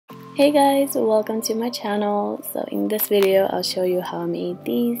Hey guys, welcome to my channel. So in this video I'll show you how I made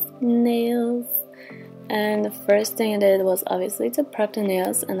these nails, and the first thing I did was obviously to prep the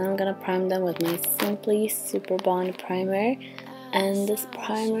nails, and I'm gonna prime them with my Simply Super Bond primer. And this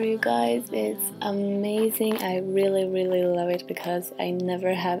primer, you guys, is amazing. I really love it because I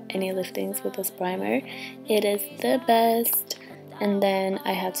never have any liftings with this primer. It is the best. And then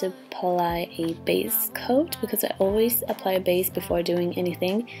I have to apply a base coat because I always apply a base before doing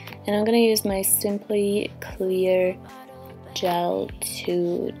anything. And I'm gonna use my Simply Clear gel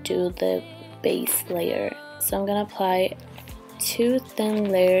to do the base layer. So I'm gonna apply 2 thin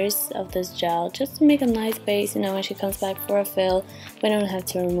layers of this gel just to make a nice base. You know, when she comes back for a fill, we don't have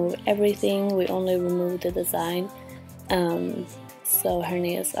to remove everything, we only remove the design. So her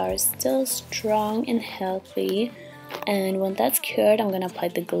nails are still strong and healthy. And when that's cured, I'm gonna apply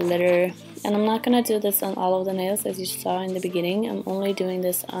the glitter, and I'm not gonna do this on all of the nails as you saw in the beginning. I'm only doing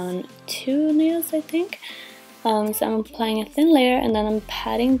this on 2 nails, I think. So I'm applying a thin layer, and then I'm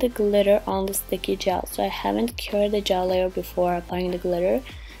patting the glitter on the sticky gel. So I haven't cured the gel layer before applying the glitter,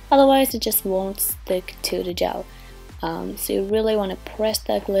 otherwise it just won't stick to the gel. So you really want to press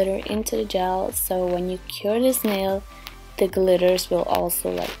that glitter into the gel, so when you cure this nail, the glitters will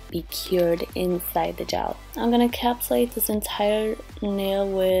also be cured inside the gel. I'm gonna encapsulate this entire nail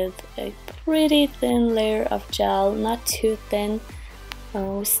with a pretty thin layer of gel, not too thin.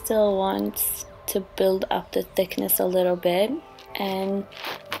 We still want to build up the thickness a little bit. And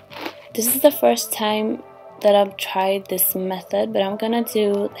this is the first time that I've tried this method, but I'm gonna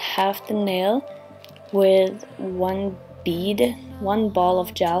do half the nail with one ball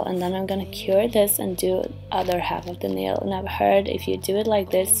of gel, and then I'm gonna cure this and do the other half of the nail. And I've heard if you do it like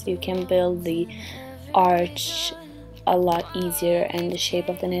this, you can build the arch a lot easier and the shape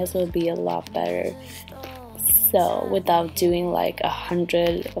of the nails will be a lot better, so without doing like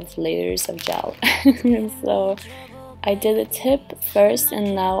 100 of layers of gel. So I did the tip first,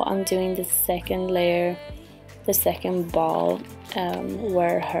 and now I'm doing the second layer, the second ball,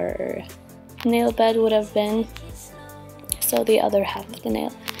 where her nail bed would have been, so the other half of the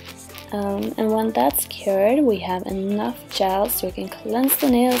nail. And when that's cured, we have enough gel so we can cleanse the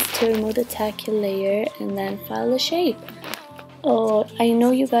nails to remove the tacky layer and then file the shape. Oh, I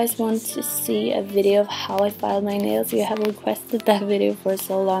know you guys want to see a video of how I file my nails. You have requested that video for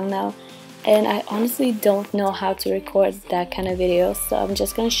so long now, and I honestly don't know how to record that kind of video, so I'm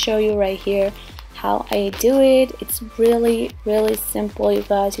just gonna show you right here how I do it. It's really simple, you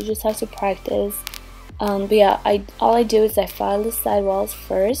guys. You just have to practice. But yeah, all I do is I file the side walls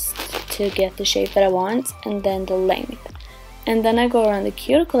first to get the shape that I want, and then the length. And then I go around the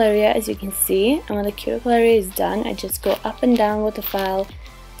cuticle area, as you can see. And when the cuticle area is done, I just go up and down with the file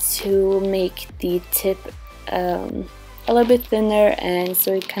to make the tip a little bit thinner, and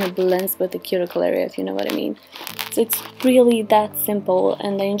so it kind of blends with the cuticle area, if you know what I mean. So it's really that simple,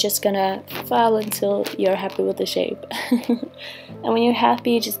 and then you're just gonna file until you're happy with the shape. And when you're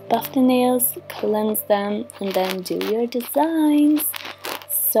happy, just buff the nails, cleanse them, and then do your designs.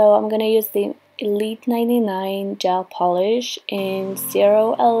 So I'm gonna use the Elite 99 gel polish in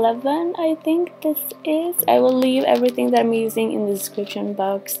 011, I think this is. I will leave everything that I'm using in the description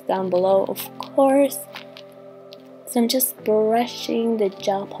box down below, of course. So I'm just brushing the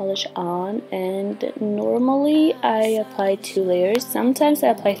gel polish on, and normally I apply 2 layers. Sometimes I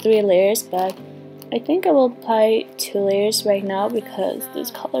apply 3 layers, but I think I will apply 2 layers right now because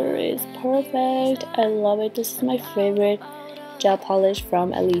this color is perfect. I love it. This is my favorite gel polish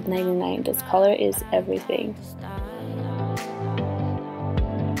from Elite 99. This color is everything.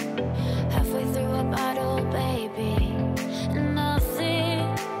 Halfway through a bottle, baby, and nothing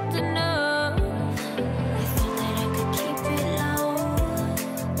to know. I thought that I could keep it low.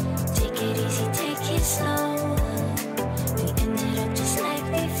 Take it easy, take it slow. We ended up just like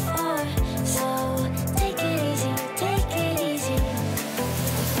before, so take it easy, take it easy. I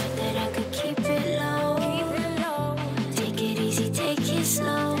thought that I could keep it low. Take it easy, take it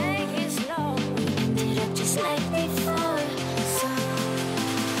slow. We ended up just like before, so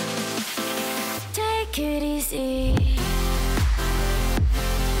take it easy.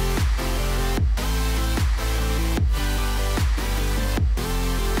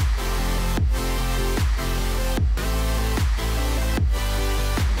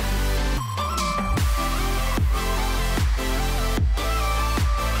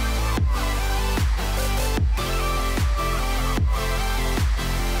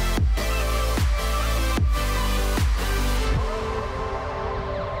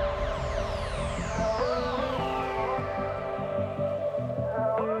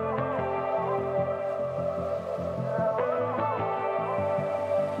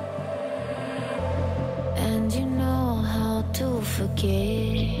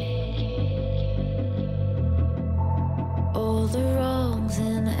 forget all the wrongs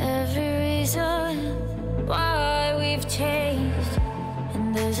and every reason why we've changed.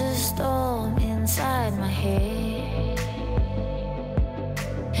 And there's a storm inside my head.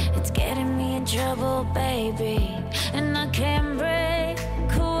 It's getting me in trouble, baby, and I can't break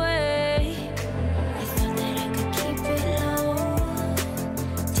away. I thought that I could keep it low.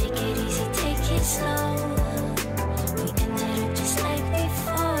 Take it easy, take it slow. We ended up just like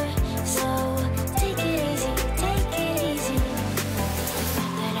before, so take it easy, take it easy. I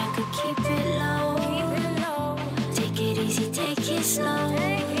thought that I could keep it low. Take it easy, take it slow.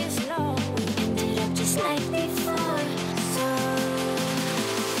 We ended up just like before, so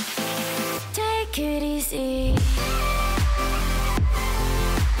take it easy.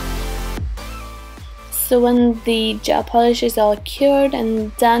 So when the gel polish is all cured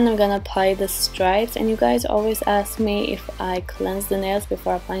and done, I'm gonna apply the stripes. And you guys always ask me if I cleanse the nails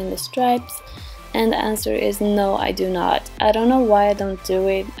before applying the stripes, and the answer is no, I do not. I don't know why I don't do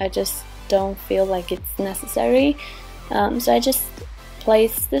it. I just don't feel like it's necessary. So I just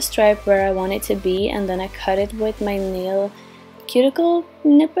place the stripe where I want it to be, and then I cut it with my nail cuticle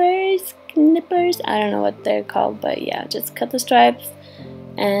nippers. I don't know what they're called, but yeah, just cut the stripes.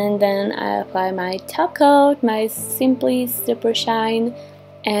 And then I apply my top coat, my Simply Super Shine,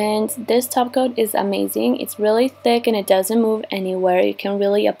 and this top coat is amazing. It's really thick and it doesn't move anywhere. You can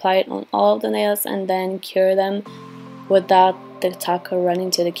really apply it on all of the nails and then cure them without the top coat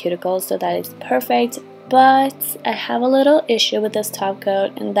running to the cuticles, so that is perfect. But I have a little issue with this top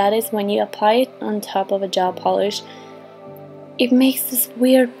coat, and that is when you apply it on top of a gel polish, it makes this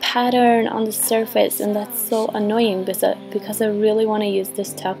weird pattern on the surface, and that's so annoying because I really want to use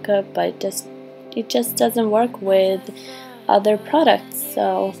this top coat, but it just doesn't work with other products.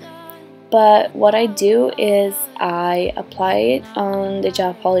 So, but what I do is I apply it on the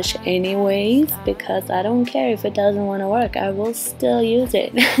gel polish anyways, because I don't care if it doesn't want to work, I will still use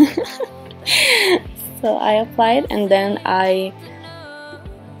it. So I apply it, and then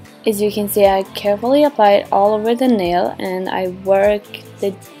as you can see, I carefully apply it all over the nail, and I work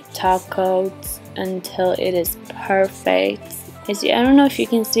the top coat until it is perfect. I don't know if you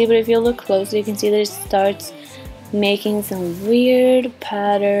can see, but if you look closely, you can see that it starts making some weird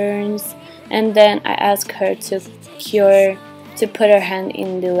patterns. And then I ask her to put her hand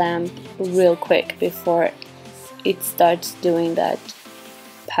in the lamp real quick before it starts doing that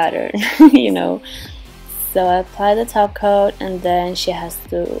pattern, you know. So I apply the top coat, and then she has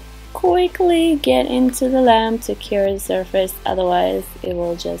to quickly get into the lamp to cure the surface, otherwise it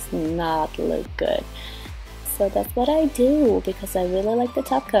will just not look good. So that's what I do because I really like the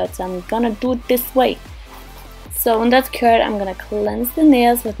top coat, so I'm gonna do it this way. So when that's cured, I'm gonna cleanse the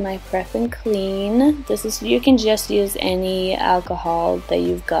nails with my Prep and Clean. You can just use any alcohol that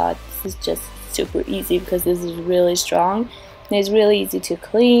you've got. This is just super easy because this is really strong. It's really easy to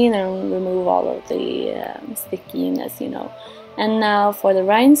clean and remove all of the stickiness, you know. And now for the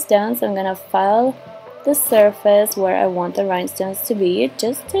rhinestones, I'm gonna file the surface where I want the rhinestones to be,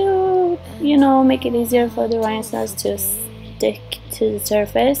 just to, you know, make it easier for the rhinestones to stick to the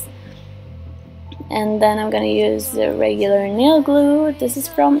surface. And then I'm gonna use the regular nail glue. This is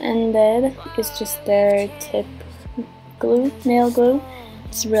from Nded. It's just their tip glue, nail glue.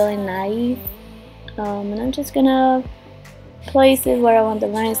 It's really nice. And I'm just gonna place it where I want the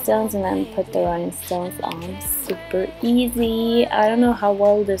rhinestones and then put the rhinestones on. Super easy. I don't know how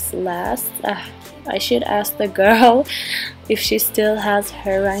well this lasts. I should ask the girl if she still has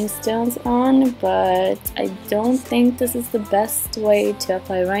her rhinestones on, but I don't think this is the best way to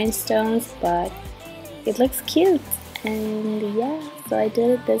apply rhinestones, but it looks cute. And yeah, so I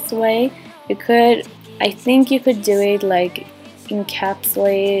did it this way. I think you could do it like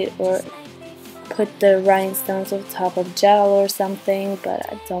encapsulate or put the rhinestones on top of gel or something, but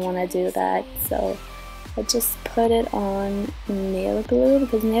I don't want to do that, so I just put it on nail glue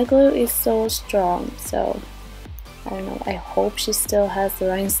because nail glue is so strong. So I don't know, I hope she still has the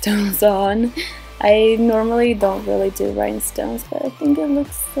rhinestones on. I normally don't really do rhinestones, but I think it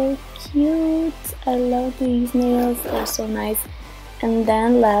looks so cute. I love these nails, they're so nice. And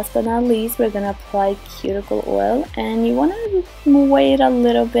then last but not least, we're gonna apply cuticle oil, and you want to wait a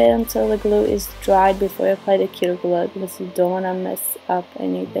little bit until the glue is dried before you apply the cuticle oil because you don't want to mess up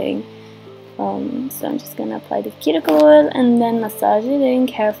anything. So I'm just gonna apply the cuticle oil and then massage it in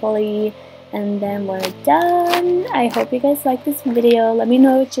carefully, and then we're done. I hope you guys like this video. Let me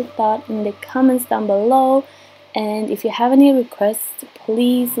know what you thought in the comments down below, and if you have any requests,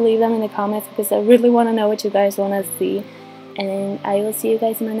 please leave them in the comments because I really want to know what you guys want to see. And I will see you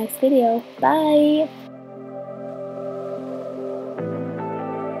guys in my next video. Bye!